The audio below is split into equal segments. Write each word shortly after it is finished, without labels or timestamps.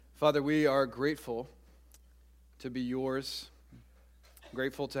Father, we are grateful to be yours,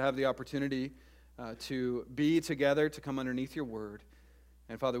 grateful to have the opportunity to be together, to come underneath your word.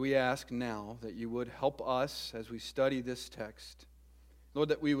 And Father, we ask now that you would help us as we study this text. Lord,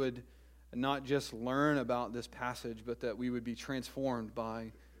 that we would not just learn about this passage, but that we would be transformed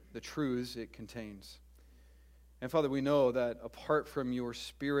by the truths it contains. And Father, we know that apart from your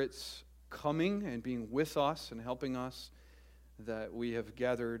Spirit's coming and being with us and helping us, that we have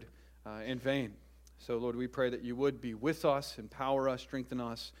gathered in vain. So, Lord, we pray that you would be with us, empower us, strengthen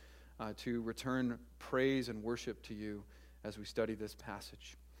us to return praise and worship to you as we study this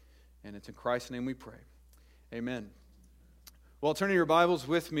passage. And it's in Christ's name we pray. Amen. Well, turning your Bibles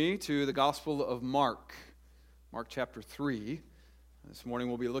with me to the Gospel of Mark, Mark chapter 3. This morning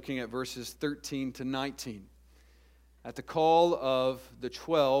we'll be looking at verses 13 to 19. At the call of the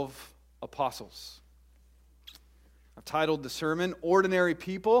 12 apostles. I've titled the sermon, Ordinary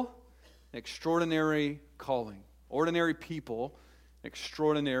People, Extraordinary Calling. Ordinary People,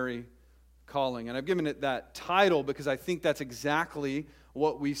 Extraordinary Calling. And I've given it that title because I think that's exactly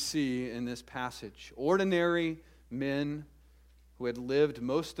what we see in this passage. Ordinary men who had lived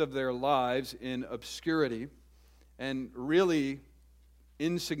most of their lives in obscurity and really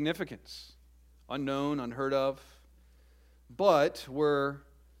insignificance, unknown, unheard of, but were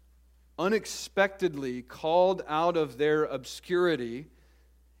unexpectedly called out of their obscurity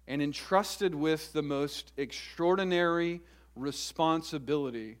and entrusted with the most extraordinary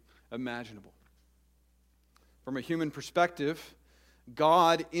responsibility imaginable. From a human perspective,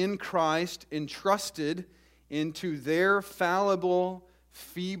 God in Christ entrusted into their fallible,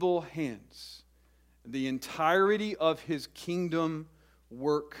 feeble hands the entirety of his kingdom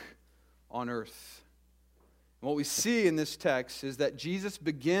work on earth. And what we see in this text is that Jesus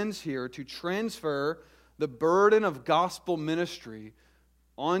begins here to transfer the burden of gospel ministry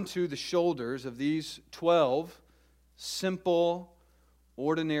onto the shoulders of these 12 simple,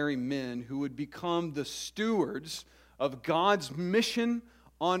 ordinary men who would become the stewards of God's mission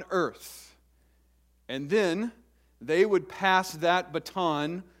on earth. And then they would pass that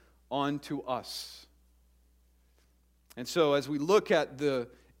baton on to us. And so as we look at the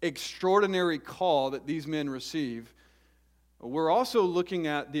extraordinary call that these men receive, we're also looking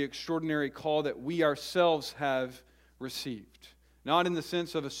at the extraordinary call that we ourselves have received. Not in the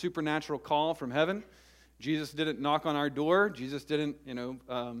sense of a supernatural call from heaven. Jesus didn't knock on our door. Jesus didn't,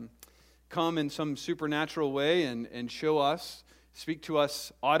 come in some supernatural way and show us, speak to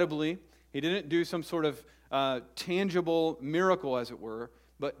us audibly. He didn't do some sort of tangible miracle, as it were,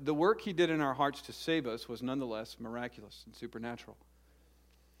 but the work he did in our hearts to save us was nonetheless miraculous and supernatural.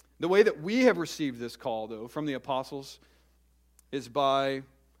 The way that we have received this call, though, from the apostles is by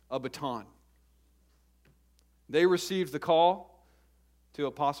a baton. They received the call to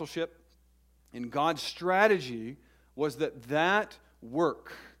apostleship, and God's strategy was that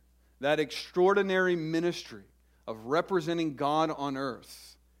work, that extraordinary ministry of representing God on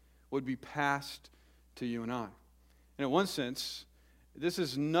earth would be passed to you and I. And in one sense, this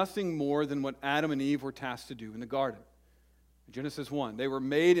is nothing more than what Adam and Eve were tasked to do in the garden. Genesis 1. They were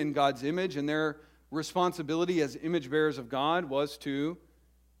made in God's image, and their responsibility as image bearers of God was to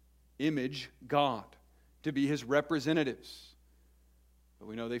image God, to be his representatives. But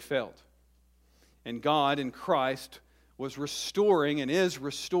we know they failed. And God in Christ was restoring and is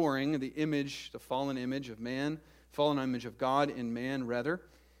restoring the image, the fallen image of man, fallen image of God in man, rather.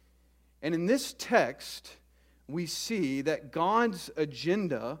 And in this text, we see that God's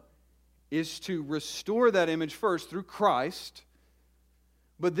agenda is to restore that image first through Christ,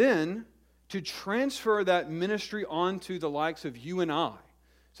 but then to transfer that ministry onto the likes of you and I,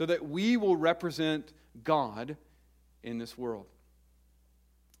 so that we will represent God in this world.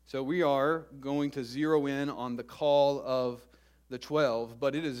 So we are going to zero in on the call of the 12,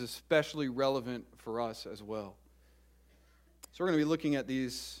 but it is especially relevant for us as well. So we're going to be looking at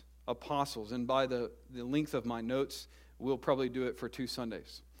these apostles, and by the length of my notes, we'll probably do it for 2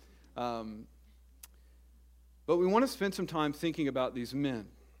 Sundays. But we want to spend some time thinking about these men.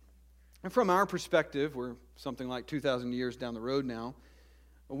 And from our perspective, we're something like 2,000 years down the road now,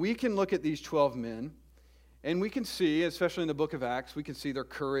 we can look at these 12 men, and we can see, especially in the book of Acts, we can see their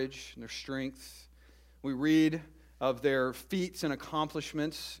courage and their strength. We read of their feats and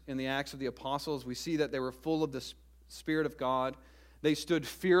accomplishments in the Acts of the Apostles. We see that they were full of the Spirit of God. They stood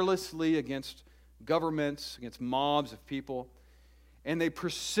fearlessly against governments, against mobs of people, and they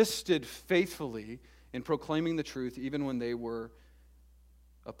persisted faithfully in proclaiming the truth even when they were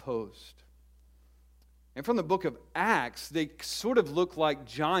opposed. And from the book of Acts, they sort of look like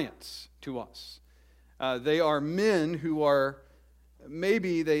giants to us. They are men who are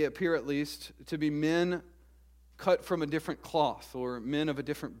maybe they appear at least to be men cut from a different cloth or men of a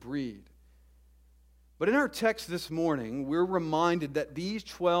different breed. But in our text this morning, we're reminded that these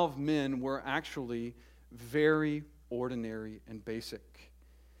 12 men were actually very ordinary and basic.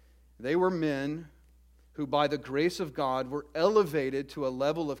 They were men who, by the grace of God, were elevated to a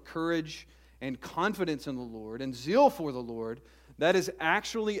level of courage and confidence in the Lord and zeal for the Lord that is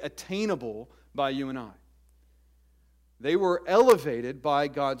actually attainable by you and I. They were elevated by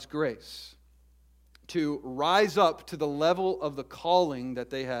God's grace to rise up to the level of the calling that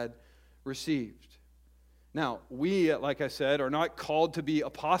they had received. Now, we, like I said, are not called to be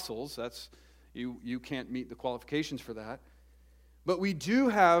apostles. You can't meet the qualifications for that. But we do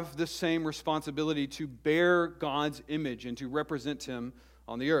have the same responsibility to bear God's image and to represent Him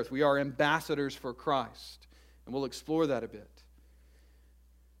on the earth. We are ambassadors for Christ, and we'll explore that a bit.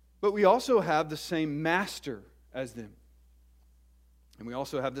 But we also have the same master as them. And we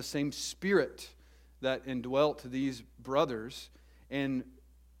also have the same Spirit that indwelt these brothers and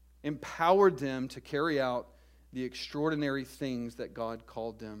empowered them to carry out the extraordinary things that God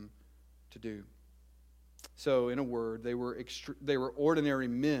called them to do. So, in a word, they were ordinary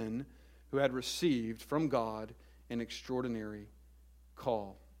men who had received from God an extraordinary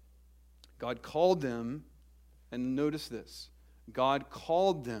call. God called them, and notice this, God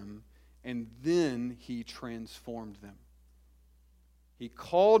called them, and then He transformed them. He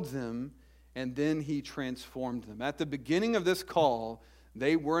called them, and then He transformed them. At the beginning of this call,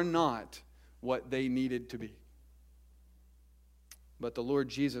 they were not what they needed to be. But the Lord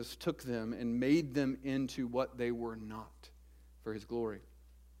Jesus took them and made them into what they were not for His glory.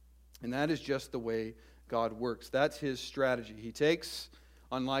 And that is just the way God works. That's His strategy. He takes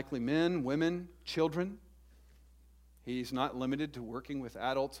unlikely men, women, children. He's not limited to working with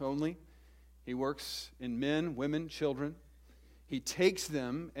adults only. He works in men, women, children. He takes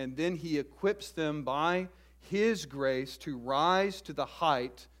them and then He equips them by His grace to rise to the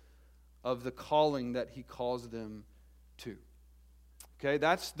height of the calling that He calls them to. Okay,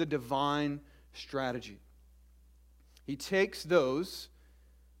 that's the divine strategy. He takes those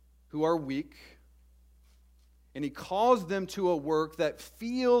who are weak and He calls them to a work that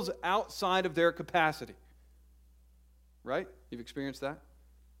feels outside of their capacity. Right? You've experienced that?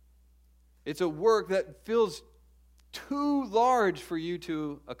 It's a work that feels too large for you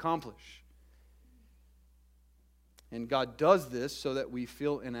to accomplish. And God does this so that we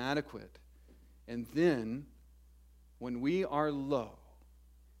feel inadequate. And then, when we are low,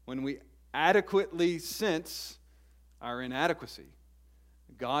 when we adequately sense our inadequacy,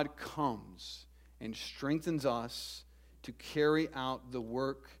 God comes and strengthens us to carry out the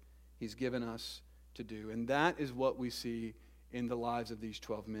work He's given us to do. And that is what we see in the lives of these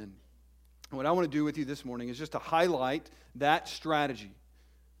 12 men. And what I want to do with you this morning is just to highlight that strategy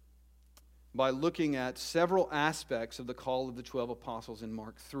by looking at several aspects of the call of the 12 apostles in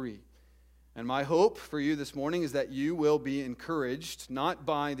Mark 3. And my hope for you this morning is that you will be encouraged, not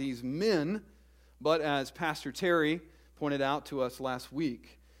by these men, but as Pastor Terry pointed out to us last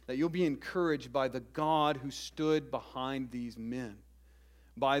week, that you'll be encouraged by the God who stood behind these men,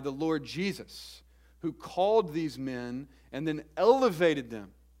 by the Lord Jesus, who called these men and then elevated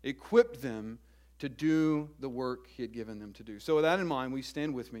them, equipped them to do the work He had given them to do. So with that in mind, we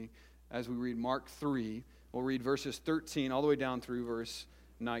stand with me as we read Mark 3. We'll read verses 13 all the way down through verse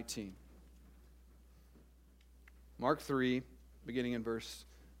 19. Mark 3, beginning in verse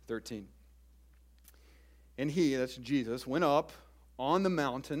 13. And He, that's Jesus, went up on the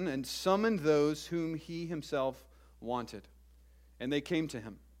mountain and summoned those whom He Himself wanted. And they came to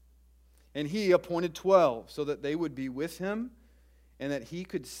Him. And He appointed 12 so that they would be with Him and that He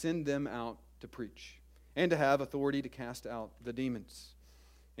could send them out to preach and to have authority to cast out the demons.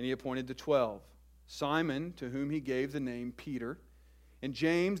 And He appointed the 12, Simon, to whom He gave the name Peter, and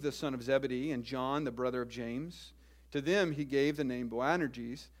James, the son of Zebedee, and John, the brother of James. To them He gave the name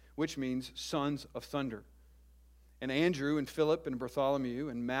Boanerges, which means sons of thunder. And Andrew, and Philip, and Bartholomew,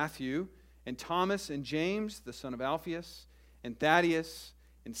 and Matthew, and Thomas, and James, the son of Alphaeus, and Thaddeus,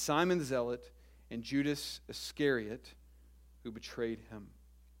 and Simon the Zealot, and Judas Iscariot, who betrayed Him.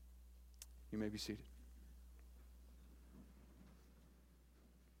 You may be seated.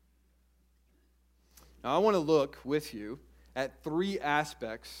 Now I want to look with you at three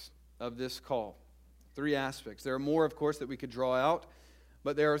aspects of this call. Three aspects. There are more, of course, that we could draw out,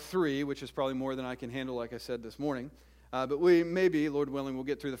 but there are three, which is probably more than I can handle, like I said this morning. But we maybe, Lord willing, we'll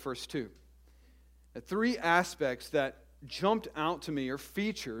get through the first two. Three aspects that jumped out to me, or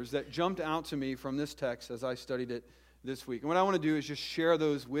features that jumped out to me from this text as I studied it this week. And what I want to do is just share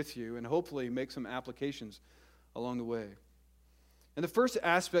those with you and hopefully make some applications along the way. And the first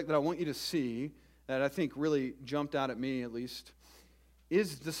aspect that I want you to see, that I think really jumped out at me at least,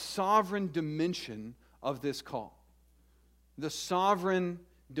 is the sovereign dimension of this call. The sovereign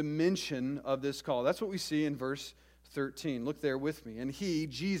dimension of this call. That's what we see in verse 13. Look there with me. And he,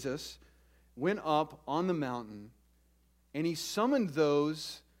 Jesus, went up on the mountain, and he summoned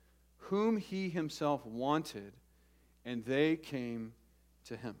those whom he himself wanted, and they came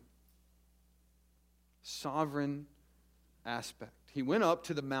to him. Sovereign aspect. He went up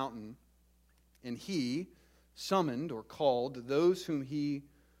to the mountain, and he summoned or called those whom he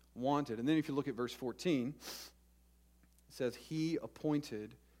wanted. And then if you look at verse 14, it says he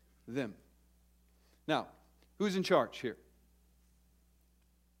appointed them. Now, who's in charge here?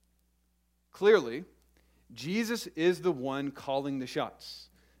 Clearly, Jesus is the one calling the shots.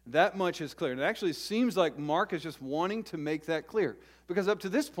 That much is clear. And it actually seems like Mark is just wanting to make that clear. Because up to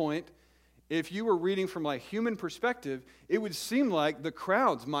this point, if you were reading from a human perspective, it would seem like the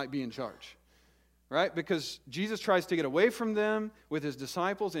crowds might be in charge. Right? Because Jesus tries to get away from them with his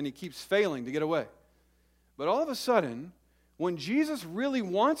disciples, and he keeps failing to get away. But all of a sudden, when Jesus really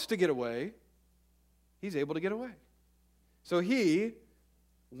wants to get away, he's able to get away. So he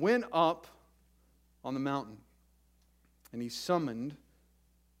went up on the mountain, and he summoned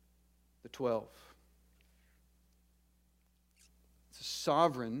the 12. It's a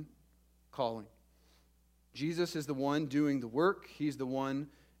sovereign calling. Jesus is the one doing the work. He's the one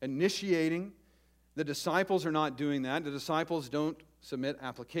initiating. The disciples are not doing that. The disciples don't submit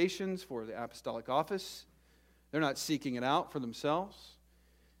applications for the apostolic office. They're not seeking it out for themselves.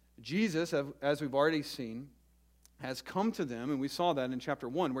 Jesus, as we've already seen, has come to them, and we saw that in chapter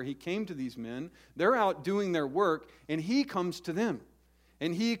 1, where he came to these men. They're out doing their work, and he comes to them.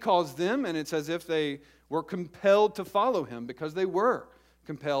 And he calls them, and it's as if they were compelled to follow him, because they were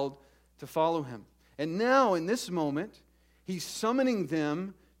compelled to follow him. And now, in this moment, he's summoning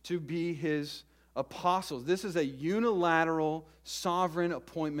them to be his apostles. This is a unilateral, sovereign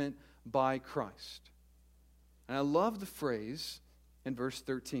appointment by Christ. And I love the phrase in verse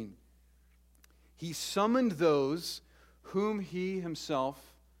 13. He summoned those whom he himself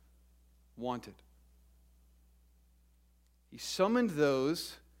wanted. He summoned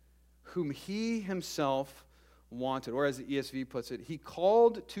those whom he himself wanted. Or as the ESV puts it, he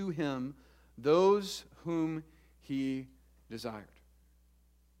called to him those whom he desired.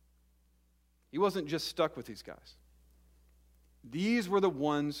 He wasn't just stuck with these guys. These were the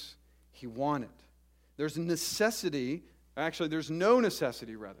ones he wanted. There's no necessity,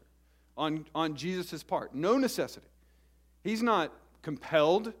 on Jesus' part. No necessity. He's not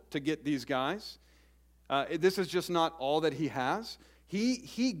compelled to get these guys. This is just not all that he has.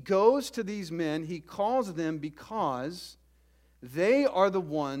 He goes to these men, he calls them because they are the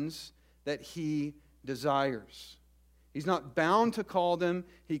ones that he desires. He's not bound to call them.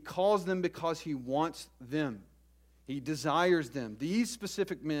 He calls them because he wants them. He desires them. These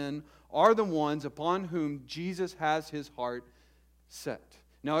specific men are the ones upon whom Jesus has his heart set.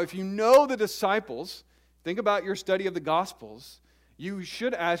 Now, if you know the disciples, think about your study of the Gospels, you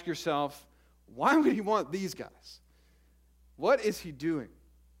should ask yourself, why would he want these guys? What is he doing?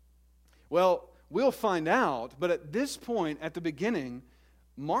 Well, we'll find out, but at this point, at the beginning,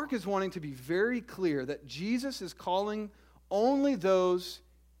 Mark is wanting to be very clear that Jesus is calling only those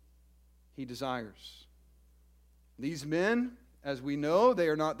he desires. These men, as we know, they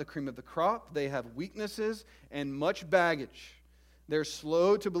are not the cream of the crop. They have weaknesses and much baggage. They're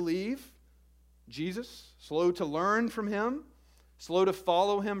slow to believe Jesus, slow to learn from him, slow to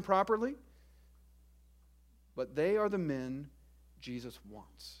follow him properly. But they are the men Jesus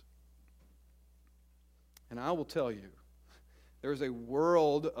wants. And I will tell you, there's a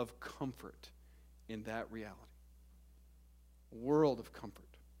world of comfort in that reality. A world of comfort.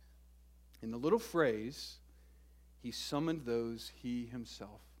 In the little phrase, he summoned those he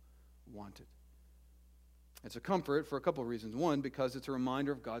himself wanted. It's a comfort for a couple of reasons. One, because it's a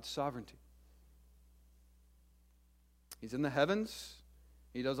reminder of God's sovereignty. He's in the heavens.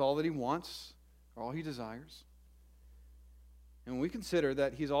 He does all that he wants, or all he desires. And we consider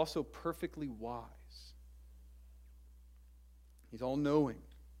that he's also perfectly wise. He's all-knowing.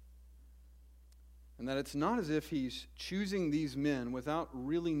 And that it's not as if he's choosing these men without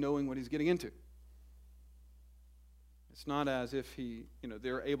really knowing what he's getting into. It's not as if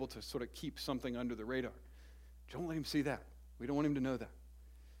they're able to sort of keep something under the radar. Don't let him see that. We don't want him to know that.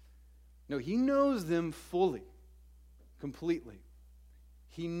 No, he knows them fully, completely.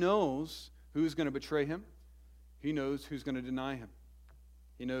 He knows who's going to betray him. He knows who's going to deny him.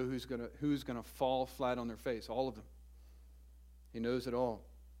 He knows who's going to fall flat on their face, all of them. He knows it all.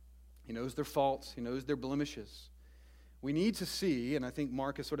 He knows their faults. He knows their blemishes. we need to see, and I think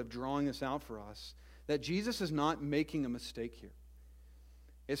Mark is sort of drawing this out for us, that Jesus is not making a mistake here.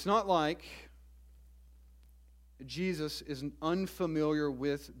 It's not like Jesus is unfamiliar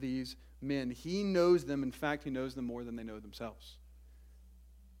with these men. He knows them. In fact, he knows them more than they know themselves.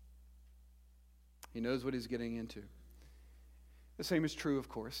 He knows what he's getting into. The same is true, of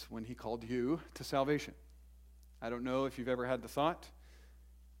course, when he called you to salvation. I don't know if you've ever had the thought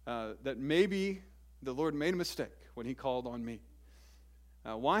that maybe the Lord made a mistake when he called on me.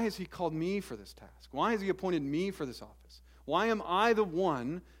 Why has he called me for this task? Why has he appointed me for this office? Why am I the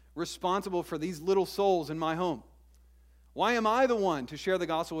one responsible for these little souls in my home? Why am I the one to share the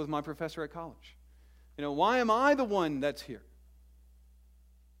gospel with my professor at college? Why am I the one that's here?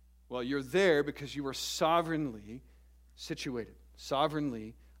 Well, you're there because you were sovereignly situated,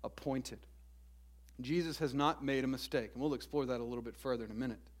 sovereignly appointed. Jesus has not made a mistake, and we'll explore that a little bit further in a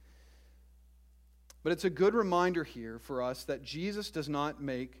minute. But it's a good reminder here for us that Jesus does not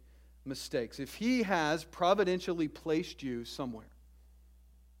make mistakes. If he has providentially placed you somewhere,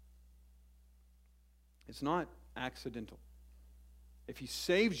 it's not accidental. If he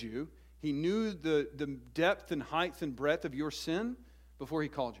saves you, he knew the depth and height and breadth of your sin before he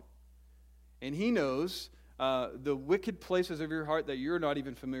called you. And he knows the wicked places of your heart that you're not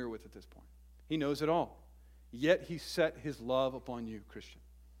even familiar with at this point. He knows it all. Yet he set his love upon you, Christian.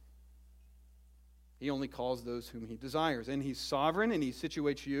 He only calls those whom he desires. And he's sovereign, and he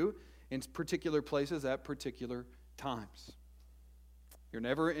situates you in particular places at particular times. You're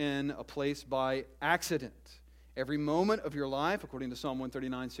never in a place by accident. Every moment of your life, according to Psalm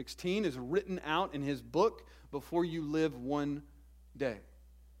 139:16, is written out in his book before you live one day.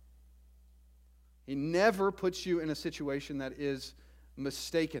 He never puts you in a situation that is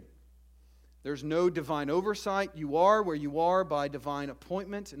mistaken. There's no divine oversight. You are where you are by divine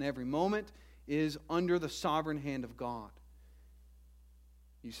appointment, and every moment is under the sovereign hand of God.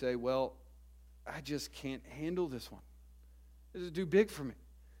 You say, well, I just can't handle this one. This is too big for me.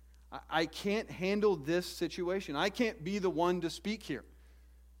 I can't handle this situation. I can't be the one to speak here.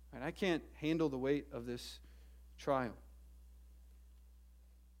 I can't handle the weight of this trial.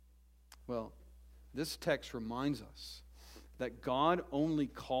 Well, this text reminds us that God only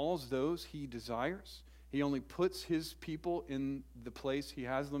calls those he desires. He only puts his people in the place he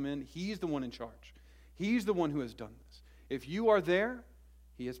has them in. He's the one in charge. He's the one who has done this. If you are there,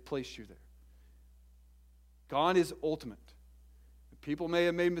 he has placed you there. God is ultimate. People may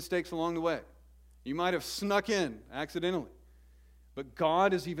have made mistakes along the way. You might have snuck in accidentally. But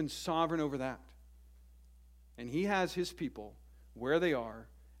God is even sovereign over that. And he has his people where they are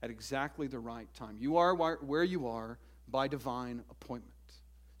at exactly the right time. You are where you are by divine appointment.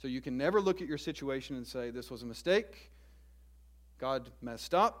 So you can never look at your situation and say, this was a mistake. God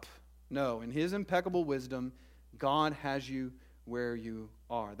messed up. No, in his impeccable wisdom, God has you where you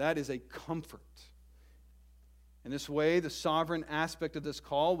are. That is a comfort. In this way, the sovereign aspect of this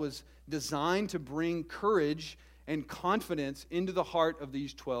call was designed to bring courage and confidence into the heart of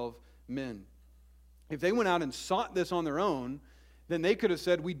these 12 men. If they went out and sought this on their own, then they could have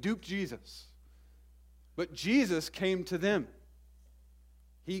said, we duped Jesus. But Jesus came to them.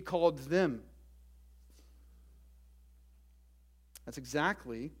 He called them. That's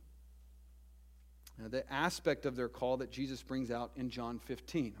exactly the aspect of their call that Jesus brings out in John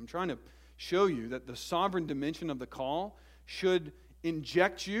 15. I'm trying to show you that the sovereign dimension of the call should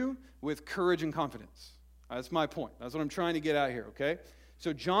inject you with courage and confidence. That's my point. That's what I'm trying to get out here, okay?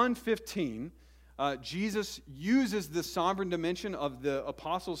 So John 15, Jesus uses the sovereign dimension of the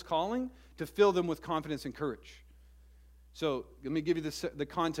apostles' calling to fill them with confidence and courage. So let me give you the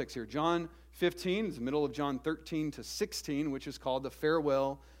context here. John 15 is the middle of John 13 to 16, which is called the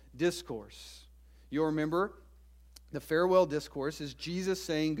farewell discourse. You'll remember the farewell discourse is Jesus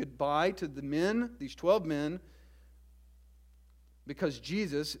saying goodbye to the men, these 12 men, because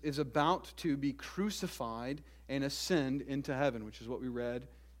Jesus is about to be crucified and ascend into heaven, which is what we read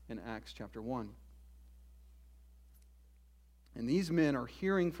in Acts chapter 1. And these men are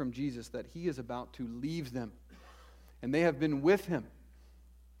hearing from Jesus that he is about to leave them. And they have been with him.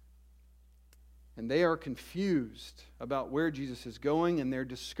 And they are confused about where Jesus is going, and they're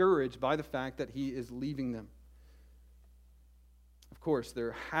discouraged by the fact that he is leaving them. Of course,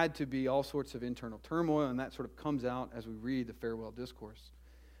 there had to be all sorts of internal turmoil, and that sort of comes out as we read the farewell discourse.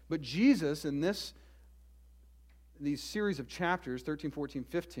 But Jesus, in these series of chapters, 13, 14,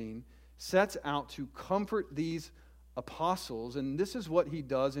 15, sets out to comfort these apostles, and this is what he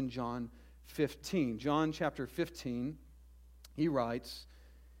does in John 15. John chapter 15, he writes,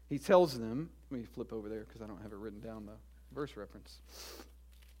 he tells them, let me flip over there because I don't have it written down, the verse reference.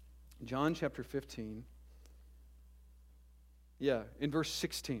 John chapter 15, In verse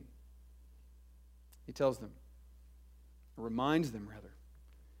 16, he tells them, or reminds them rather,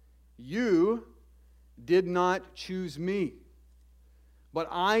 you did not choose me, but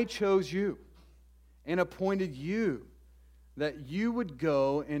I chose you and appointed you that you would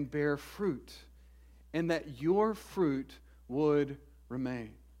go and bear fruit, and that your fruit would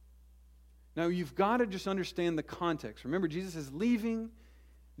remain. Now, you've got to just understand the context. Remember, Jesus is leaving.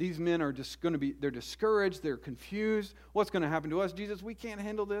 These men are just they're discouraged, they're confused. What's going to happen to us? Jesus, we can't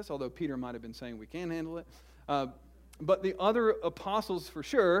handle this, although Peter might have been saying we can handle it. But the other apostles, for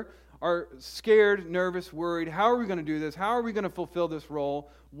sure, are scared, nervous, worried. How are we going to do this? How are we going to fulfill this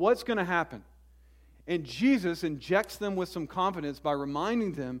role? What's going to happen? And Jesus injects them with some confidence by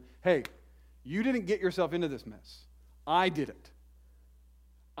reminding them, hey, you didn't get yourself into this mess. I did it.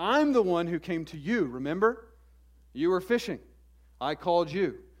 I'm the one who came to you, remember? You were fishing. I called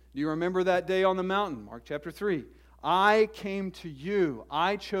you. Do you remember that day on the mountain? Mark chapter 3. I came to you.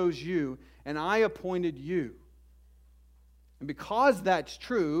 I chose you, and I appointed you. And because that's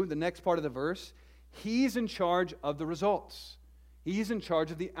true, the next part of the verse, he's in charge of the results. He's in charge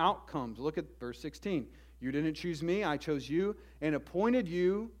of the outcomes. Look at verse 16. You didn't choose me, I chose you, and appointed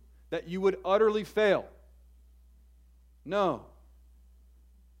you that you would utterly fail. No.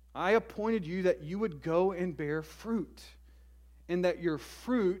 I appointed you that you would go and bear fruit, and that your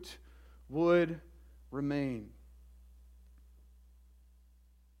fruit would remain.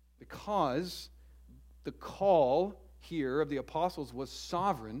 Because the call here of the apostles was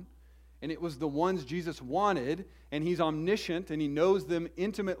sovereign, and it was the ones Jesus wanted, and he's omniscient, and he knows them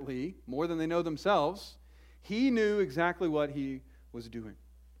intimately, more than they know themselves. He knew exactly what he was doing.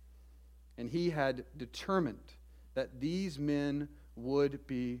 And he had determined that these men would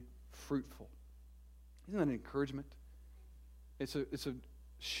be fruitful. Isn't that an encouragement? It's a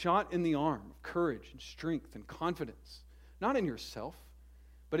shot in the arm of courage and strength and confidence. Not in yourself,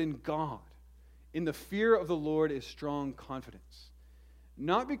 but in God. In the fear of the Lord is strong confidence.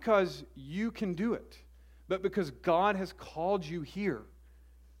 Not because you can do it, but because God has called you here.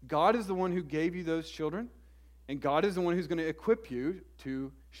 God is the one who gave you those children, and God is the one who's going to equip you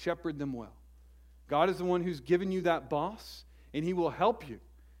to shepherd them well. God is the one who's given you that boss, and he will help you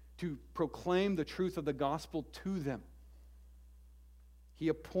to proclaim the truth of the gospel to them. He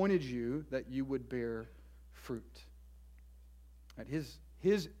appointed you that you would bear fruit. Right?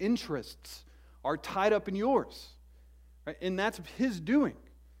 His interests are tied up in yours. Right? And that's his doing.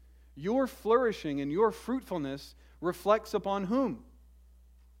 Your flourishing and your fruitfulness reflects upon whom?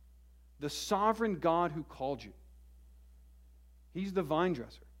 The sovereign God who called you. He's the vine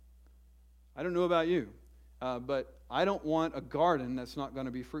dresser. I don't know about you, but I don't want a garden that's not going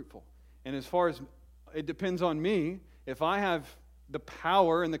to be fruitful. And as far as it depends on me, if I have the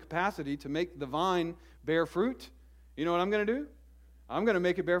power and the capacity to make the vine bear fruit, you know what I'm going to do? I'm going to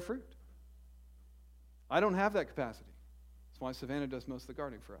make it bear fruit. I don't have that capacity. That's why Savannah does most of the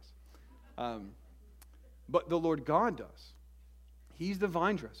gardening for us. But the Lord God does. He's the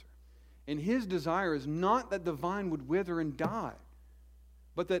vine dresser. And his desire is not that the vine would wither and die,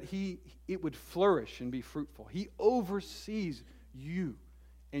 but that it would flourish and be fruitful. He oversees you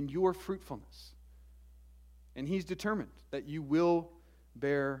and your fruitfulness. And he's determined that you will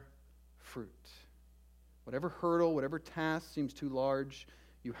bear fruit. Whatever hurdle, whatever task seems too large,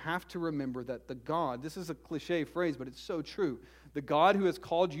 you have to remember that the God, this is a cliche phrase, but it's so true, the God who has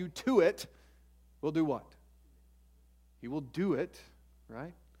called you to it will do what? He will do it,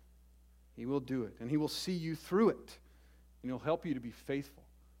 right? He will do it, and he will see you through it, and he'll help you to be faithful.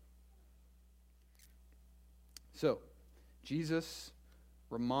 So, Jesus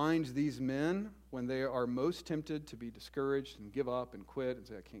reminds these men when they are most tempted to be discouraged and give up and quit and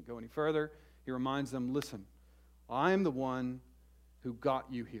say, I can't go any further. He reminds them, listen, I am the one who got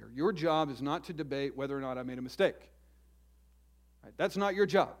you here. Your job is not to debate whether or not I made a mistake. Right? That's not your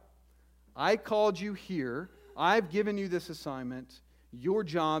job. I called you here. I've given you this assignment. Your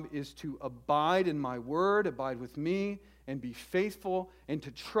job is to abide in my word, abide with me, and be faithful, and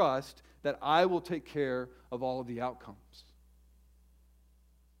to trust that I will take care of all of the outcomes.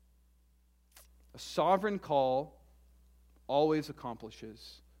 A sovereign call always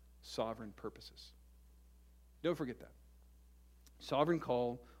accomplishes sovereign purposes. Don't forget that. Sovereign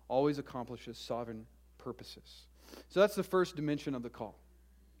call always accomplishes sovereign purposes. So that's the first dimension of the call.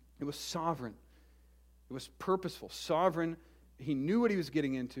 It was sovereign. It was purposeful. Sovereign. He knew what he was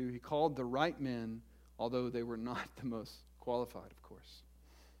getting into. He called the right men, although they were not the most qualified, of course.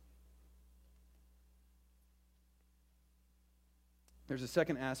 There's a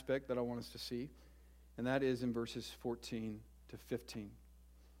second aspect that I want us to see, and that is in verses 14 to 15. It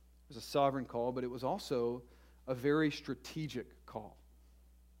was a sovereign call, but it was also a very strategic call.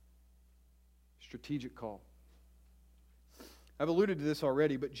 Strategic call. I've alluded to this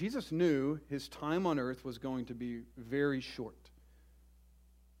already, but Jesus knew his time on earth was going to be very short.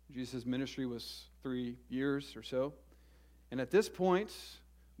 Jesus' ministry was 3 years or so. And at this point,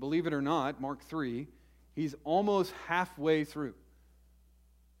 believe it or not, Mark 3, he's almost halfway through.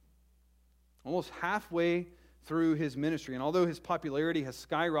 Almost halfway through his ministry. And although his popularity has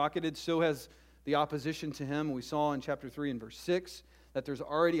skyrocketed, so has the opposition to him. We saw in chapter 3 and verse 6 that there's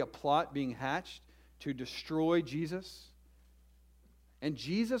already a plot being hatched to destroy Jesus. And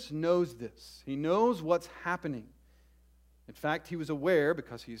Jesus knows this. He knows what's happening. In fact, he was aware,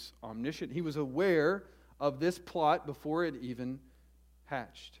 because he's omniscient, he was aware of this plot before it even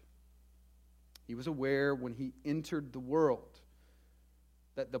hatched. He was aware when he entered the world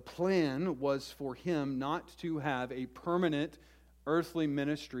that the plan was for him not to have a permanent earthly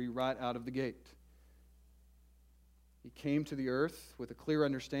ministry right out of the gate. He came to the earth with a clear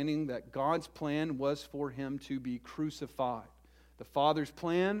understanding that God's plan was for him to be crucified. The Father's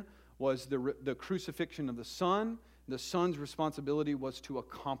plan was the crucifixion of the Son. The Son's responsibility was to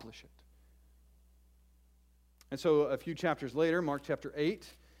accomplish it. And so a few chapters later, Mark chapter 8,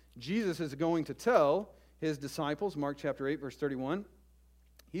 Jesus is going to tell his disciples, Mark chapter 8, verse 31,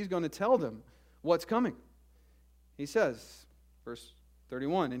 he's going to tell them what's coming. He says, verse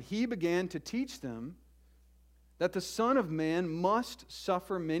 31, and he began to teach them that the Son of Man must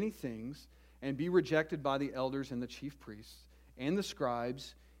suffer many things and be rejected by the elders and the chief priests and the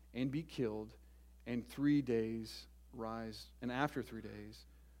scribes and be killed, and 3 days rise, and after 3 days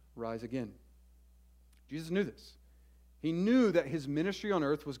rise again. Jesus knew this. He knew that his ministry on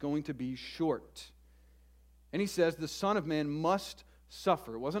earth was going to be short. And he says the Son of Man must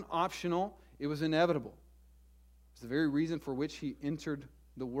suffer. It wasn't optional, it was inevitable. It's the very reason for which he entered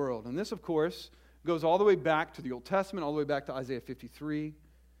the world. And this, of course, goes all the way back to the Old Testament, all the way back to Isaiah 53,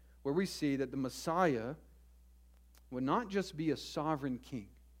 where we see that the Messiah would not just be a sovereign king.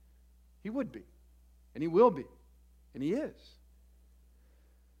 He would be, and he will be, and he is.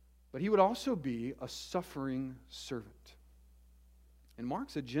 But he would also be a suffering servant. And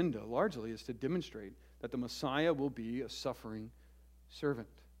Mark's agenda largely is to demonstrate that the Messiah will be a suffering servant.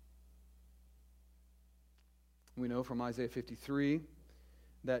 We know from Isaiah 53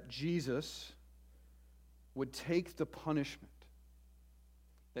 that Jesus would take the punishment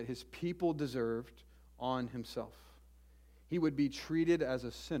that his people deserved on himself. He would be treated as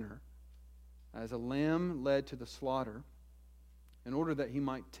a sinner, as a lamb led to the slaughter, in order that he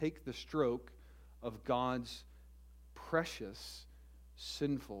might take the stroke of God's precious,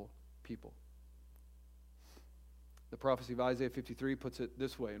 sinful people. The prophecy of Isaiah 53 puts it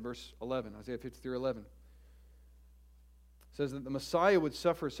this way in verse 11, Isaiah 53:11. It says that the Messiah would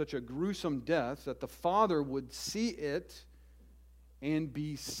suffer such a gruesome death that the Father would see it and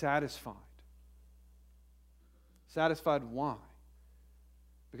be satisfied. Satisfied why?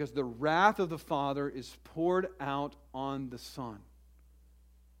 Because the wrath of the Father is poured out on the Son.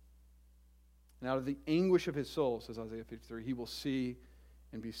 And out of the anguish of his soul, says Isaiah 53, he will see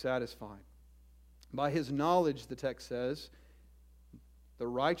and be satisfied. By his knowledge, the text says, the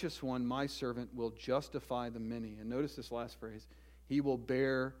righteous one, my servant, will justify the many. And notice this last phrase, he will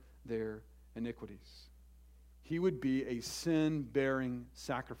bear their iniquities. He would be a sin-bearing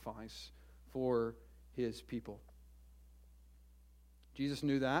sacrifice for his people. Jesus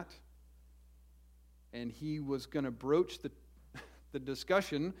knew that, and he was going to broach the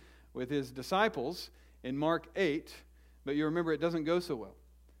discussion with his disciples in Mark 8, but you remember it doesn't go so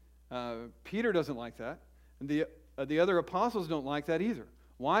well. Peter doesn't like that, and the other apostles don't like that either.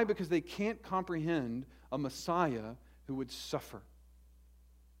 Why? Because they can't comprehend a Messiah who would suffer.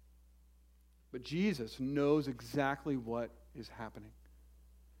 But Jesus knows exactly what is happening.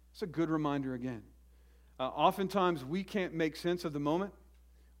 It's a good reminder again. Oftentimes we can't make sense of the moment.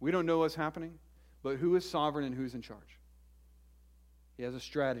 We don't know what's happening, but who is sovereign and who's in charge? He has a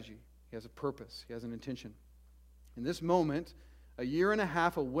strategy. He has a purpose. He has an intention. In this moment, a year and a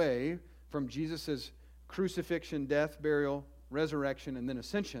half away from Jesus' crucifixion, death, burial, resurrection, and then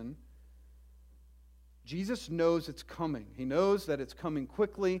ascension, Jesus knows it's coming. He knows that it's coming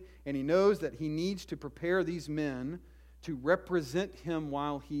quickly, and he knows that he needs to prepare these men to represent him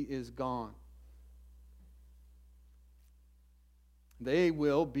while he is gone. They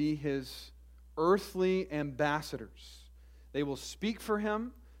will be his earthly ambassadors. They will speak for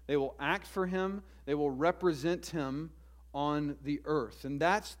him. They will act for him. They will represent him on the earth. And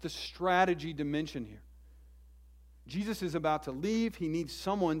that's the strategy dimension here. Jesus is about to leave. He needs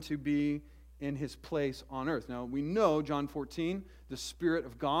someone to be in his place on earth. Now, we know, John 14, the Spirit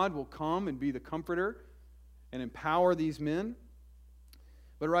of God will come and be the comforter. and empower these men.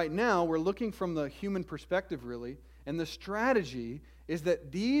 But right now, we're looking from the human perspective, really, and the strategy is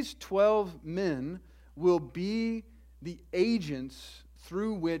that these 12 men will be the agents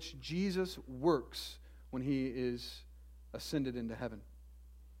through which Jesus works when he is ascended into heaven.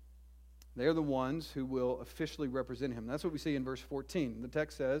 They're the ones who will officially represent him. That's what we see in verse 14. The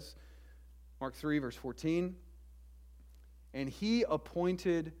text says, Mark 3, verse 14, and he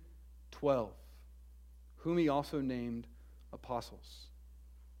appointed 12, whom he also named apostles.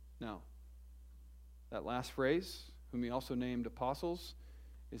 Now, that last phrase, whom he also named apostles,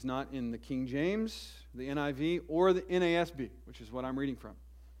 is not in the King James, the NIV, or the NASB, which is what I'm reading from.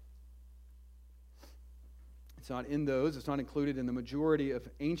 It's not in those. It's not included in the majority of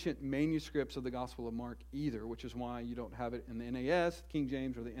ancient manuscripts of the Gospel of Mark either, which is why you don't have it in the NAS, King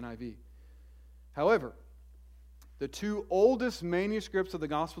James, or the NIV. However, the two oldest manuscripts of the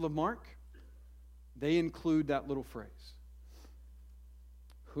Gospel of Mark, they include that little phrase,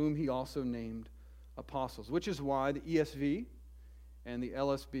 whom he also named apostles, which is why the ESV and the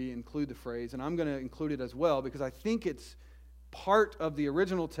LSB include the phrase, and I'm going to include it as well because I think it's part of the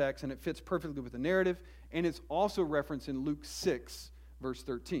original text and it fits perfectly with the narrative, and it's also referenced in Luke 6, verse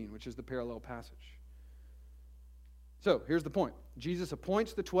 13, which is the parallel passage. So, here's the point. Jesus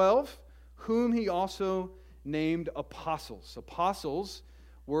appoints the 12, whom he also named apostles. Apostles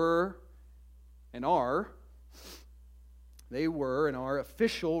were and are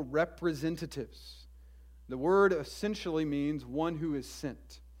official representatives. The word essentially means one who is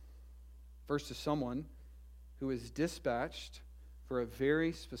sent. First is someone who is dispatched for a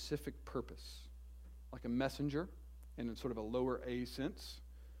very specific purpose, like a messenger in sort of a lower A sense,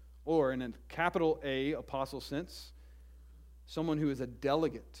 or in a capital A apostle sense, someone who is a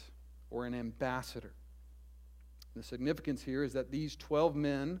delegate or an ambassador. The significance here is that these 12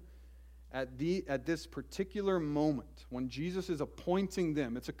 men, at this particular moment, when Jesus is appointing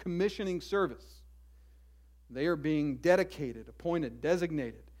them, it's a commissioning service. They are being dedicated, appointed,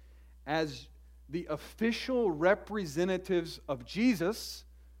 designated as the official representatives of Jesus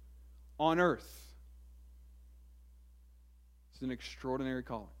on earth. It's an extraordinary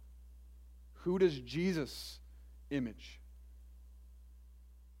calling. Who does Jesus image?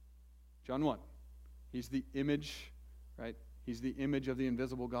 John 1. He's the image, right? He's the image of the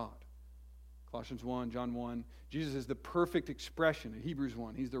invisible God. Colossians 1, John 1. Jesus is the perfect expression in Hebrews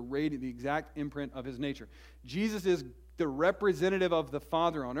 1. He's the exact imprint of his nature. Jesus is the representative of the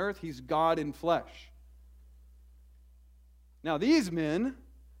Father on earth. He's God in flesh. Now, these men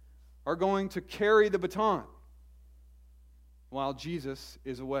are going to carry the baton while Jesus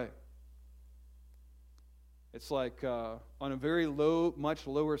is away. It's like, on a very much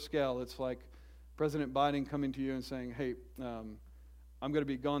lower scale, it's like President Biden coming to you and saying, hey, I'm going to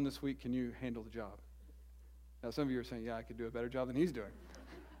be gone this week. Can you handle the job? Now, some of you are saying, yeah, I could do a better job than he's doing.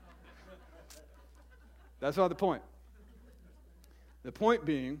 That's not the point. The point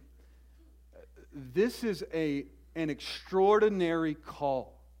being, this is an extraordinary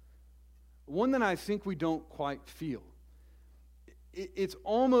call. One that I think we don't quite feel. It's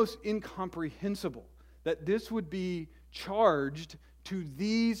almost incomprehensible that this would be charged to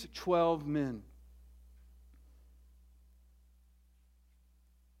these 12 men.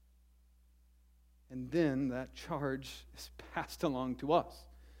 And then that charge is passed along to us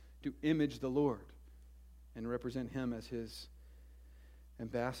to image the Lord and represent him as his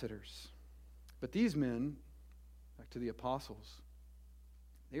ambassadors. But these men, back to the apostles,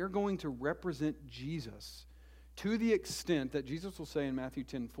 they are going to represent Jesus to the extent that Jesus will say in Matthew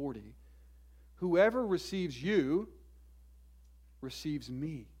 10:40, whoever receives you receives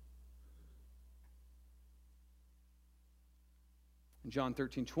me. In John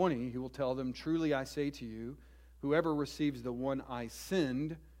 13:20, he will tell them, truly I say to you, whoever receives the one I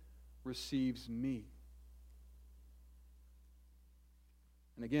send receives me.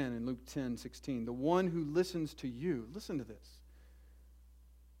 And again in Luke 10:16, the one who listens to you, listen to this.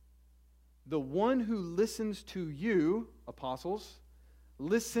 The one who listens to you, apostles,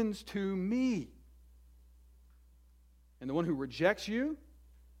 listens to me. And the one who rejects you,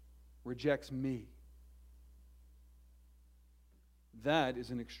 rejects me. That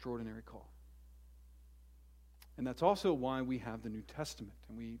is an extraordinary call. And that's also why we have the New Testament,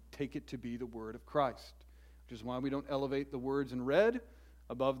 and we take it to be the Word of Christ, which is why we don't elevate the words in red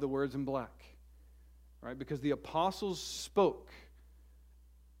above the words in black. Right? Because the apostles spoke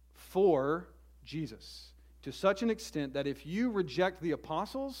for Jesus to such an extent that if you reject the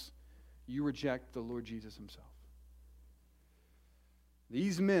apostles, you reject the Lord Jesus himself.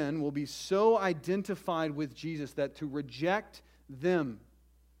 These men will be so identified with Jesus that to reject them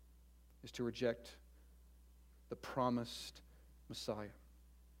is to reject the promised Messiah.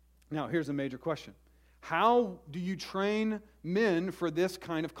 Now, here's a major question. How do you train men for this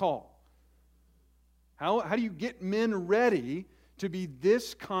kind of call? How do you get men ready to be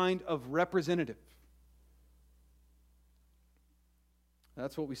this kind of representative?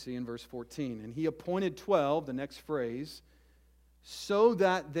 That's what we see in verse 14. And he appointed 12, the next phrase, so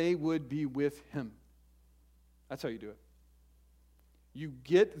that they would be with him. That's how you do it. You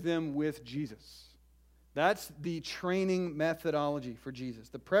get them with Jesus. That's the training methodology for Jesus.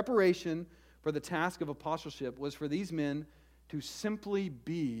 The preparation for the task of apostleship was for these men to simply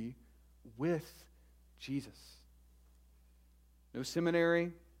be with Jesus. No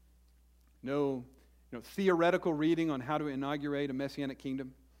seminary, no theoretical reading on how to inaugurate a messianic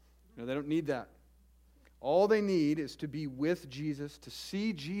kingdom. They don't need that. All they need is to be with Jesus, to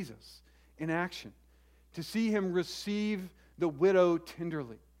see Jesus in action, to see him receive the widow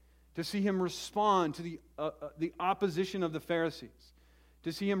tenderly, to see him respond to the opposition of the Pharisees,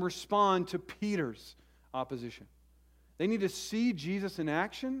 to see him respond to Peter's opposition. They need to see Jesus in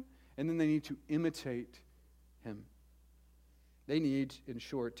action, and then they need to imitate him. They need, in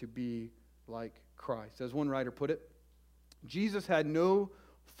short, to be like Christ. As one writer put it, Jesus had no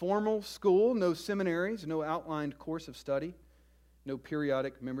formal school, no seminaries, no outlined course of study, no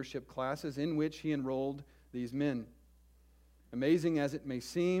periodic membership classes in which he enrolled these men. Amazing as it may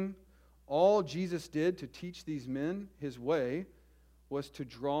seem, all Jesus did to teach these men his way was to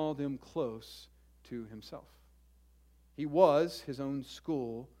draw them close to himself. He was his own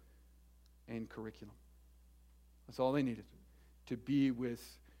school and curriculum. That's all they needed, to be with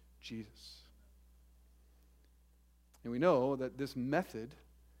Jesus. And we know that this method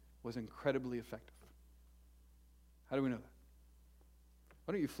was incredibly effective. How do we know that?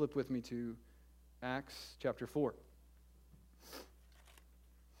 Why don't you flip with me to Acts chapter 4.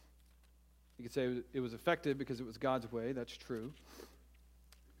 You could say it was effective because it was God's way. That's true.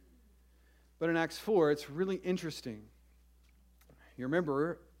 But in Acts 4, it's really interesting. You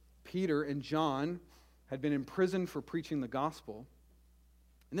remember, Peter and John had been imprisoned for preaching the gospel.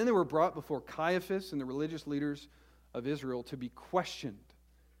 And then they were brought before Caiaphas and the religious leaders of Israel to be questioned.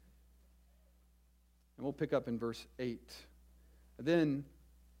 And we'll pick up in verse 8. Then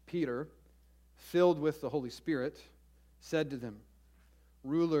Peter, filled with the Holy Spirit, said to them,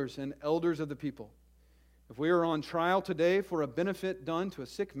 rulers and elders of the people, if we are on trial today for a benefit done to a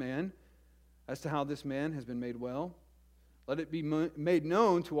sick man, as to how this man has been made well, let it be made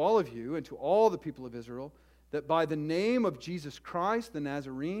known to all of you and to all the people of Israel that by the name of Jesus Christ the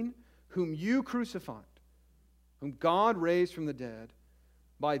Nazarene, whom you crucified, whom God raised from the dead,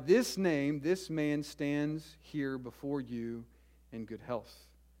 by this name this man stands here before you in good health.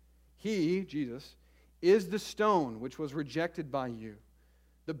 He, Jesus, is the stone which was rejected by you,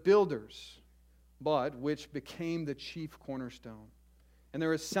 the builders, but which became the chief cornerstone. And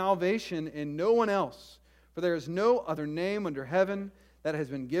there is salvation in no one else, for there is no other name under heaven that has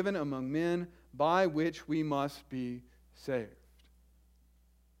been given among men by which we must be saved.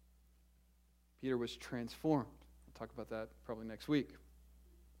 Peter was transformed. We'll talk about that probably next week.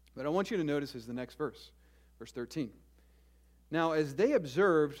 But I want you to notice is the next verse, verse 13. Now, as they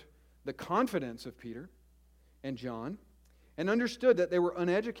observed the confidence of Peter and John and understood that they were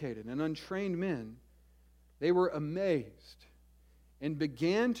uneducated and untrained men, they were amazed and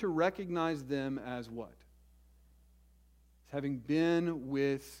began to recognize them as what? As having been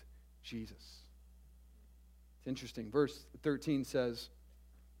with Jesus. It's interesting. Verse 13 says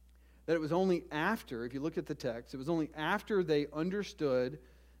that it was only after, if you look at the text, it was only after they understood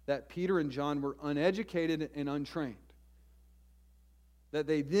that Peter and John were uneducated and untrained that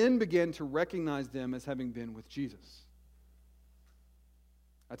they then began to recognize them as having been with Jesus.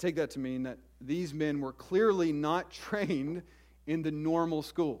 I take that to mean that these men were clearly not trained in the normal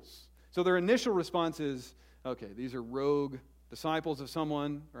schools. So their initial response is, okay, these are rogue disciples of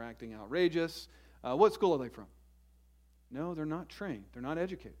someone, they're acting outrageous. What school are they from? No, they're not trained. They're not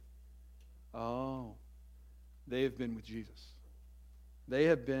educated. Oh, they have been with Jesus. They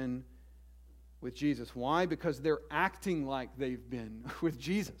have been with Jesus. Why? Because they're acting like they've been with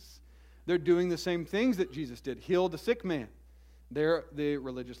Jesus. They're doing the same things that Jesus did. Healed the sick man. The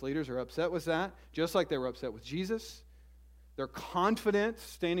religious leaders are upset with that, just like they were upset with Jesus. They're confident,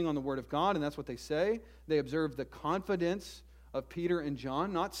 standing on the Word of God, and that's what they say. They observe the confidence of Peter and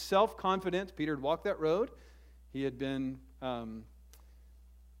John, not self-confidence. Peter had walked that road. He had been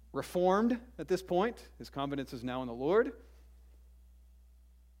reformed at this point. His confidence is now in the Lord.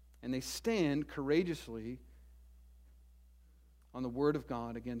 And they stand courageously on the Word of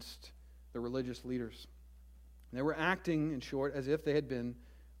God against the religious leaders. And they were acting, in short, as if they had been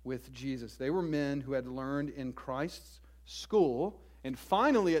with Jesus. They were men who had learned in Christ's school, and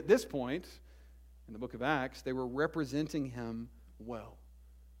finally, at this point, in the book of Acts, they were representing him well.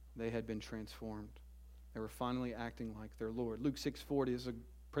 They had been transformed. They were finally acting like their Lord. Luke 6:40 is a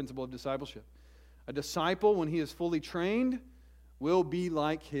principle of discipleship. A disciple, when he is fully trained, will be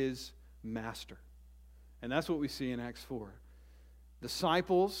like his master. And that's what we see in Acts 4.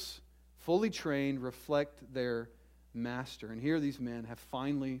 Disciples, fully trained, reflect their master. And here these men have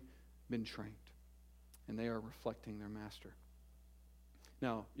finally been trained, and they are reflecting their master.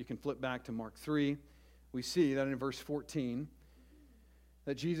 Now, you can flip back to Mark 3. We see that in verse 14,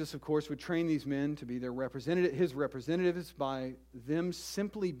 that Jesus, of course, would train these men to be their representative, his representatives by them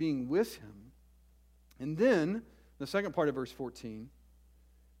simply being with him. And then, the second part of verse 14,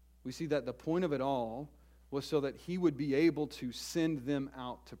 we see that the point of it all was so that he would be able to send them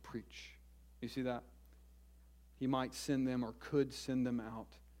out to preach. You see that? He might send them or could send them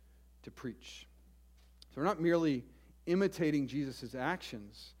out to preach. So they're not merely imitating Jesus'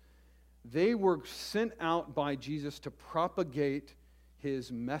 actions. They were sent out by Jesus to propagate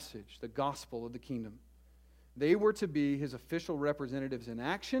his message, the gospel of the kingdom. They were to be his official representatives in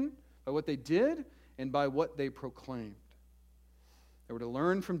action by what they did and by what they proclaimed. They were to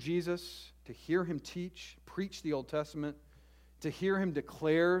learn from Jesus, to hear him teach, preach the Old Testament, to hear him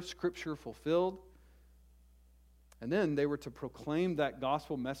declare Scripture fulfilled. And then they were to proclaim that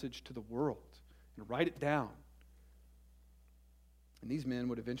gospel message to the world and write it down. And these men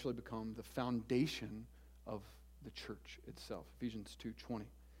would eventually become the foundation of the church itself. Ephesians 2:20.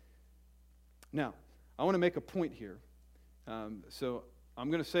 Now, I want to make a point here. So I'm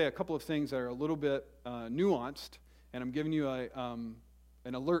going to say a couple of things that are a little bit nuanced, and I'm giving you an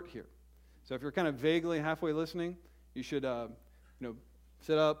alert here. So if you're kind of vaguely halfway listening, you should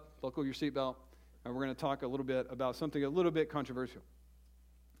sit up, buckle your seatbelt, and we're going to talk a little bit about something a little bit controversial.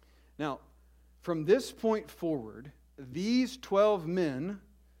 Now, from this point forward, these 12 men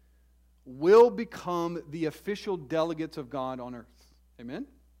will become the official delegates of God on earth. Amen?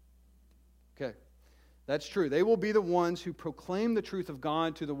 Okay. That's true. They will be the ones who proclaim the truth of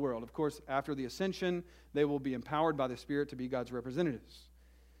God to the world. Of course, after the ascension, they will be empowered by the Spirit to be God's representatives.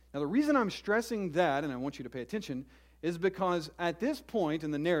 Now, the reason I'm stressing that, and I want you to pay attention, is because at this point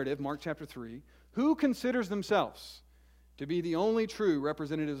in the narrative, Mark chapter 3, who considers themselves to be the only true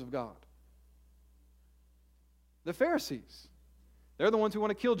representatives of God? The Pharisees. They're the ones who want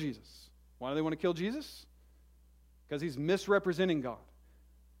to kill Jesus. Why do they want to kill Jesus? Because he's misrepresenting God.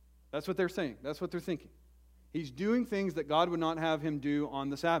 That's what they're saying. That's what they're thinking. He's doing things that God would not have him do on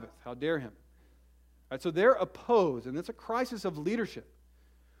the Sabbath. How dare him? All right, so they're opposed, and it's a crisis of leadership.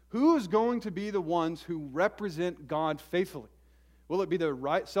 Who is going to be the ones who represent God faithfully? Will it be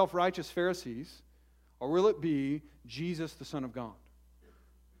the self-righteous Pharisees, or will it be Jesus, the Son of God?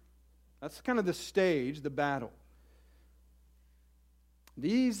 That's kind of the stage, the battle.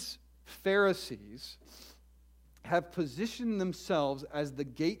 These Pharisees have positioned themselves as the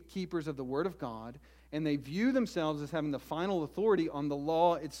gatekeepers of the Word of God, and they view themselves as having the final authority on the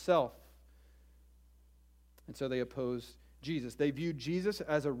law itself. And so they oppose Jesus. They viewed Jesus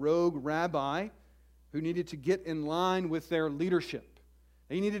as a rogue rabbi who needed to get in line with their leadership.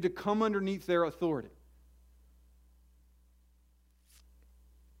 They needed to come underneath their authority.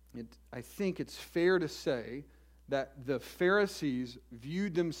 I think it's fair to say that the Pharisees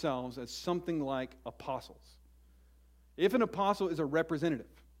viewed themselves as something like apostles. If an apostle is a representative,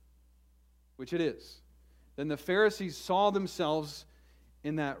 which it is, then the Pharisees saw themselves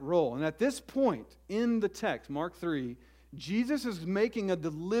in that role. And at this point in the text, Mark 3, Jesus is making a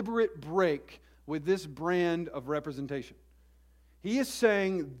deliberate break with this brand of representation. He is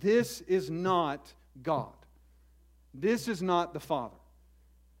saying, this is not God. This is not the Father.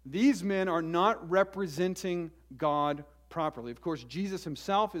 These men are not representing God properly. Of course, Jesus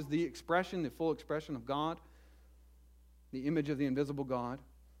himself is the expression, the full expression of God, the image of the invisible God.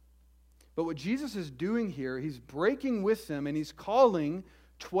 But what Jesus is doing here, he's breaking with them, and he's calling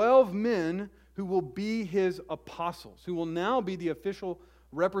 12 men who will be his apostles, who will now be the official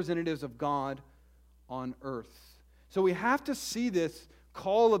representatives of God on earth. So we have to see this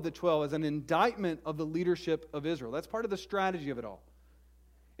call of the 12 as an indictment of the leadership of Israel. That's part of the strategy of it all.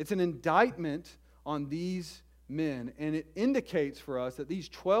 It's an indictment on these men, and it indicates for us that these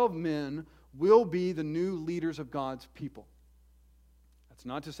 12 men will be the new leaders of God's people. That's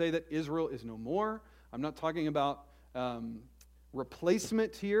not to say that Israel is no more. I'm not talking about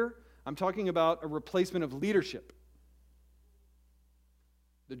replacement here. I'm talking about a replacement of leadership.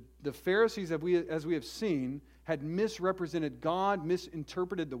 The Pharisees, as we have seen, had misrepresented God,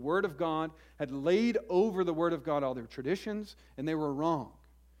 misinterpreted the Word of God, had laid over the Word of God all their traditions, and they were wrong.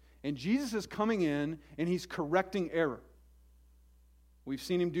 And Jesus is coming in and he's correcting error. We've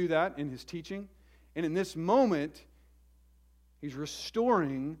seen him do that in his teaching. And in this moment, he's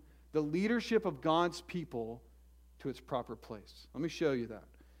restoring the leadership of God's people to its proper place. Let me show you that.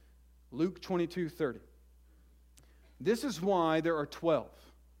 Luke 22:30. This is why there are 12.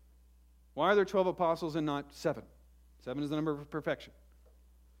 Why are there 12 apostles and not 7? 7 is the number of perfection.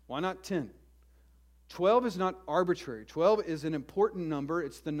 Why not 10? 12 is not arbitrary. 12 is an important number.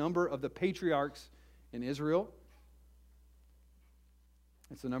 It's the number of the patriarchs in Israel.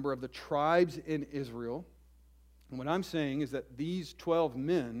 It's the number of the tribes in Israel. And what I'm saying is that these 12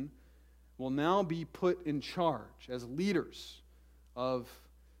 men will now be put in charge as leaders of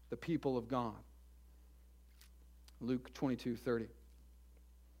the people of God. Luke 22:30.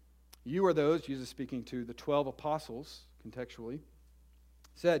 You are those, Jesus speaking to the 12 apostles, contextually,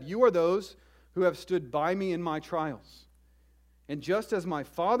 said, you are those who have stood by me in my trials. And just as my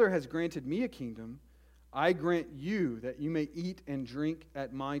Father has granted me a kingdom, I grant you that you may eat and drink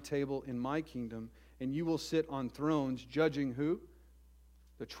at my table in my kingdom, and you will sit on thrones judging who?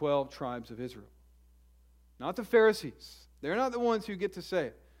 The 12 tribes of Israel. Not the Pharisees. They're not the ones who get to say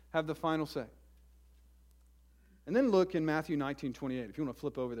it, have the final say. And then look in Matthew 19:28. If you want to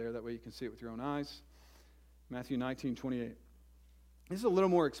flip over there, that way you can see it with your own eyes. Matthew 19:28. This is a little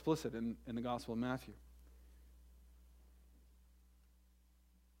more explicit in the Gospel of Matthew.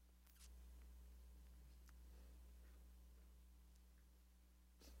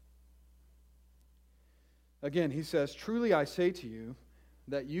 Again, he says, truly I say to you,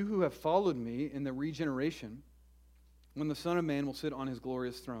 that you who have followed me in the regeneration, when the Son of Man will sit on his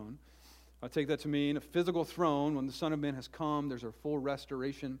glorious throne. I take that to mean a physical throne. When the Son of Man has come, there's a full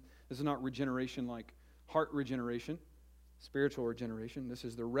restoration. This is not regeneration like heart regeneration, spiritual regeneration. This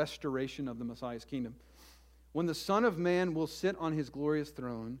is the restoration of the Messiah's kingdom. When the Son of Man will sit on his glorious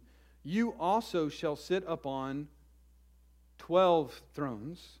throne, you also shall sit upon 12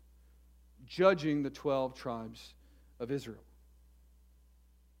 thrones, judging the 12 tribes of Israel.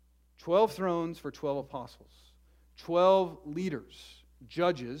 12 thrones for 12 apostles. 12 leaders,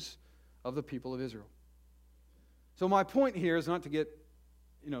 judges of the people of Israel. So my point here is not to get,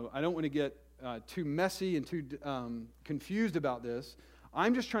 I don't want to get too messy and too confused about this.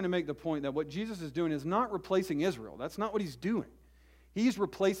 I'm just trying to make the point that what Jesus is doing is not replacing Israel. That's not what he's doing. He's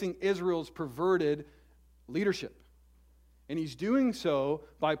replacing Israel's perverted leadership. And he's doing so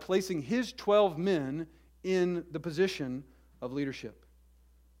by placing his 12 men in the position of leadership.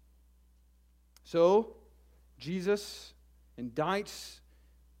 So, Jesus indicts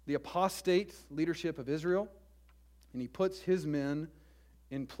the apostate leadership of Israel, and he puts his men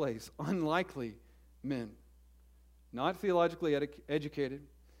in place. Unlikely men. Not theologically educated,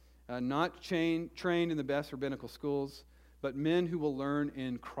 not trained in the best rabbinical schools, but men who will learn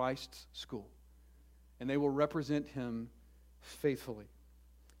in Christ's school. And they will represent him faithfully.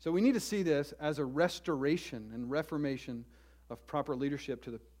 So we need to see this as a restoration and reformation of proper leadership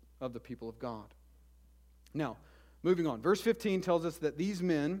of the people of God. Now, moving on. Verse 15 tells us that these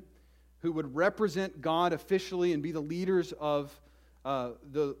men who would represent God officially and be the leaders of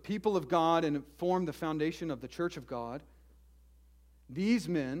the people of God and form the foundation of the church of God, these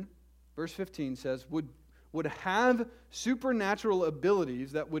men, verse 15 says, would have supernatural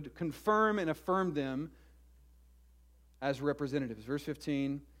abilities that would confirm and affirm them as representatives. Verse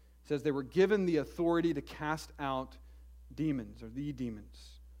 15 says they were given the authority to cast out demons, or the demons.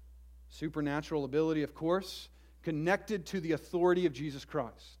 Supernatural ability, of course, connected to the authority of Jesus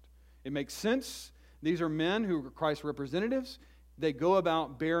Christ. It makes sense. These are men who are Christ's representatives. They go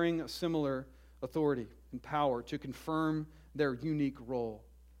about bearing a similar authority and power to confirm their unique role.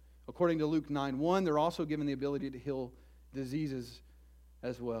 According to Luke 9:1, they're also given the ability to heal diseases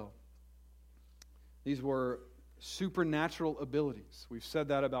as well. These were supernatural abilities. We've said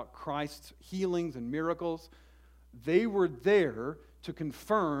that about Christ's healings and miracles. They were there to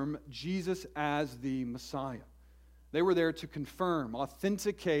confirm Jesus as the Messiah. They were there to confirm,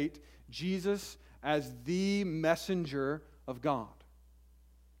 authenticate Jesus as the messenger of God.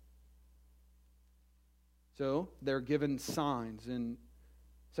 So they're given signs. In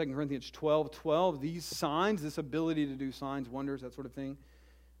 2 Corinthians 12:12, these signs, this ability to do signs, wonders, that sort of thing,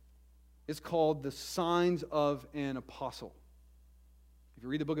 is called the signs of an apostle. If you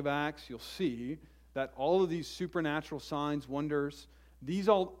read the book of Acts, you'll see that all of these supernatural signs, wonders, these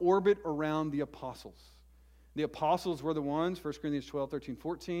all orbit around the apostles. The apostles were the ones, 1 Corinthians 12, 13,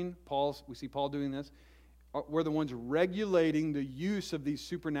 14, we see Paul doing this, were the ones regulating the use of these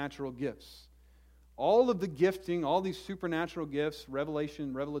supernatural gifts. All of the gifting, all these supernatural gifts,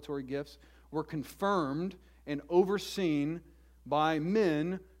 revelatory gifts, were confirmed and overseen by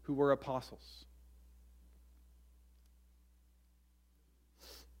men who were apostles.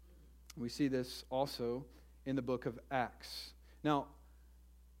 We see this also in the book of Acts. Now,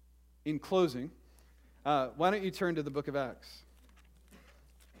 in closing, why don't you turn to the book of Acts?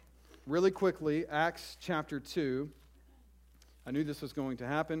 Really quickly, Acts chapter 2. I knew this was going to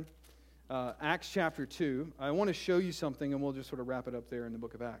happen. Acts chapter 2. I want to show you something, and we'll just sort of wrap it up there in the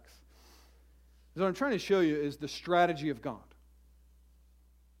book of Acts. So what I'm trying to show you is the strategy of God.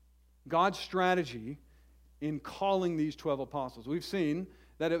 God's strategy in calling these 12 apostles. We've seen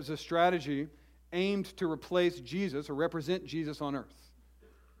that it was a strategy aimed to replace Jesus or represent Jesus on earth.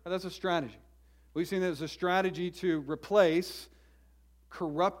 That's a strategy. We've seen that it was a strategy to replace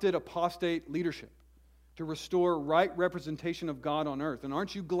corrupted apostate leadership, to restore right representation of God on earth. And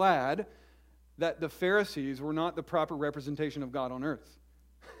aren't you glad that the Pharisees were not the proper representation of God on earth?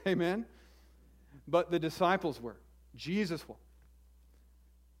 Amen? But the disciples were. Jesus was.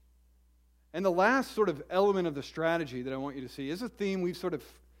 And the last sort of element of the strategy that I want you to see is a theme we've sort of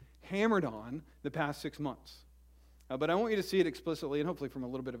hammered on the past 6 months. But I want you to see it explicitly and hopefully from a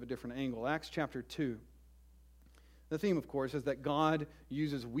little bit of a different angle. Acts chapter 2. The theme, of course, is that God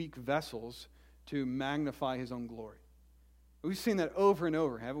uses weak vessels to magnify His own glory. We've seen that over and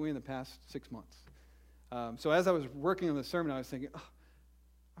over, haven't we, in the past 6 months? So as I was working on the sermon, I was thinking,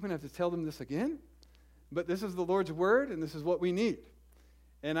 I'm going to have to tell them this again? But this is the Lord's Word, and this is what we need.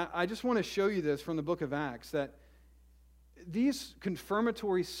 And I just want to show you this from the book of Acts, that these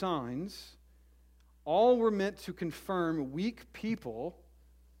confirmatory signs all were meant to confirm weak people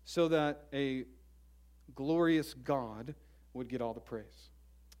so that a glorious God would get all the praise.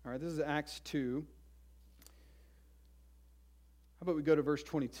 All right, this is Acts 2. How about we go to verse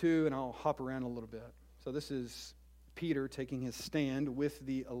 22, and I'll hop around a little bit. So this is Peter taking his stand with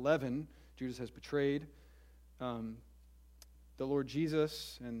the 11 Judas has betrayed the Lord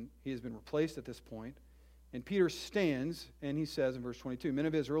Jesus, and he has been replaced at this point. And Peter stands, and he says in verse 22, Men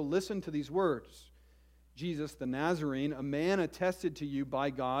of Israel, listen to these words. Jesus the Nazarene, a man attested to you by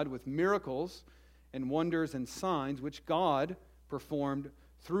God with miracles and wonders and signs, which God performed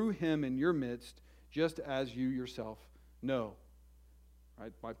through him in your midst, just as you yourself know.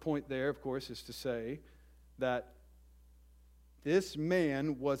 Right? My point there, of course, is to say that this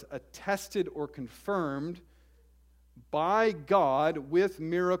man was attested or confirmed by God with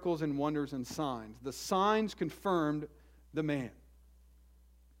miracles and wonders and signs. The signs confirmed the man.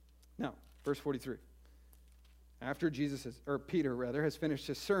 Now, verse 43. After Peter has finished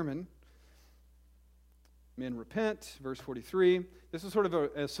his sermon, men repent. Verse 43. This is sort of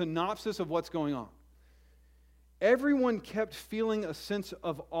a synopsis of what's going on. Everyone kept feeling a sense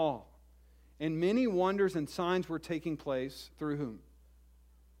of awe, and many wonders and signs were taking place through whom?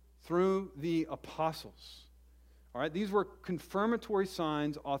 Through the apostles. All right, these were confirmatory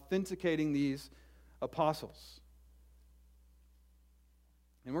signs authenticating these apostles.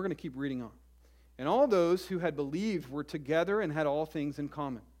 And we're going to keep reading on. And all those who had believed were together and had all things in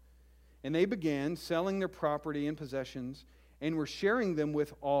common. And they began selling their property and possessions and were sharing them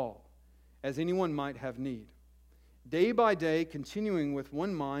with all, as anyone might have need. Day by day, continuing with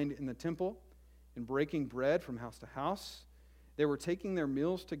one mind in the temple and breaking bread from house to house, they were taking their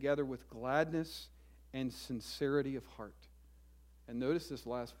meals together with gladness and sincerity of heart. And notice this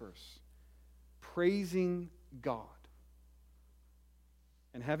last verse. Praising God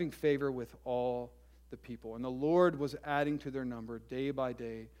and having favor with all the people. And the Lord was adding to their number day by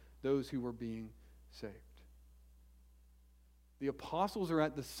day those who were being saved. The apostles are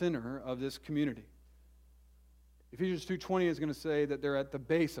at the center of this community. Ephesians 2:20 is going to say that they're at the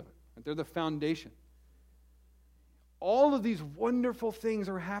base of it. That they're the foundation. All of these wonderful things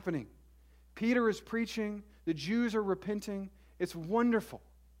are happening. Peter is preaching. The Jews are repenting. It's wonderful.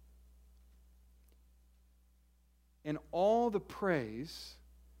 And all the praise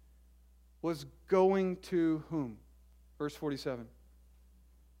was going to whom? Verse 47.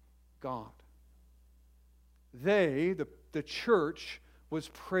 God. They, the church, was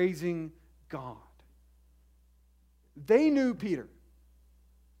praising God. They knew Peter.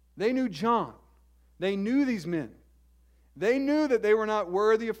 They knew John. They knew these men. They knew that they were not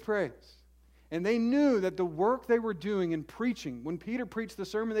worthy of praise. And they knew that the work they were doing in preaching, when Peter preached the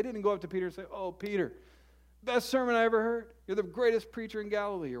sermon, they didn't go up to Peter and say, "Oh, Peter, best sermon I ever heard. You're the greatest preacher in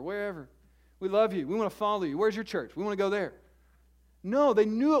Galilee," or wherever. "We love you. We want to follow you. Where's your church? We want to go there." No, they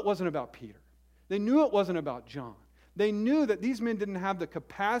knew it wasn't about Peter. They knew it wasn't about John. They knew that these men didn't have the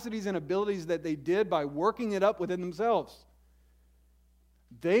capacities and abilities that they did by working it up within themselves.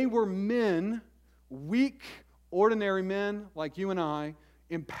 They were men, weak, ordinary men like you and I,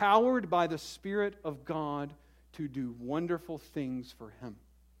 empowered by the Spirit of God to do wonderful things for Him.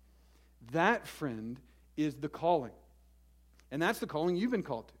 That, friend, is the calling. And that's the calling you've been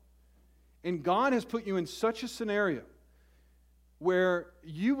called to. And God has put you in such a scenario where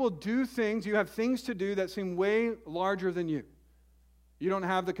you will do things, you have things to do that seem way larger than you. You don't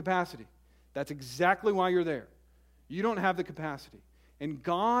have the capacity. That's exactly why you're there. You don't have the capacity. And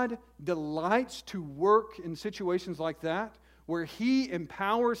God delights to work in situations like that, where He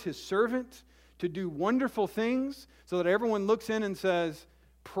empowers His servant to do wonderful things so that everyone looks in and says,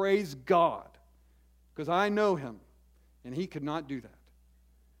 praise God, because I know Him, and He could not do that.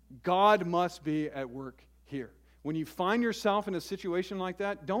 God must be at work here. When you find yourself in a situation like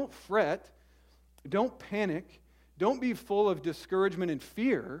that, don't fret, don't panic, don't be full of discouragement and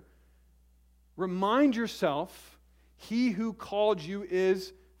fear. Remind yourself, He who called you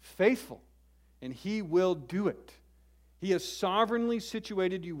is faithful, and He will do it. He has sovereignly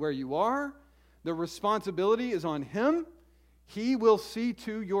situated you where you are. The responsibility is on Him. He will see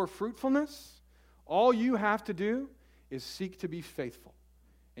to your fruitfulness. All you have to do is seek to be faithful,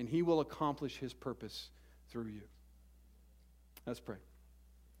 and He will accomplish His purpose through you. Let's pray.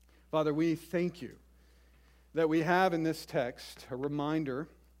 Father, we thank You that we have in this text a reminder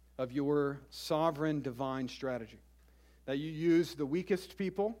of Your sovereign divine strategy, that You use the weakest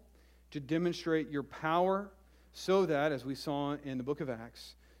people to demonstrate Your power so that, as we saw in the book of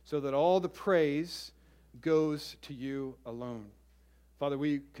Acts, so that all the praise goes to You alone. Father,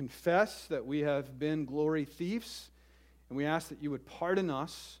 we confess that we have been glory thieves, and we ask that You would pardon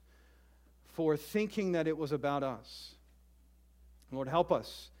us for thinking that it was about us. Lord, help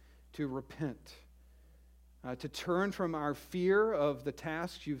us to repent, to turn from our fear of the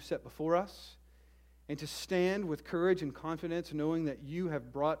tasks You've set before us, and to stand with courage and confidence, knowing that You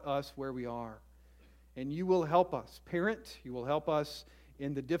have brought us where we are. And You will help us parent, You will help us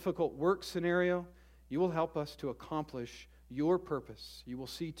in the difficult work scenario, You will help us to accomplish Your purpose. You will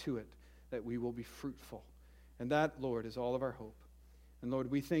see to it that we will be fruitful. And that, Lord, is all of our hope. And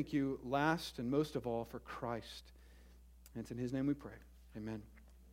Lord, we thank You last and most of all for Christ. And it's in His name we pray. Amen.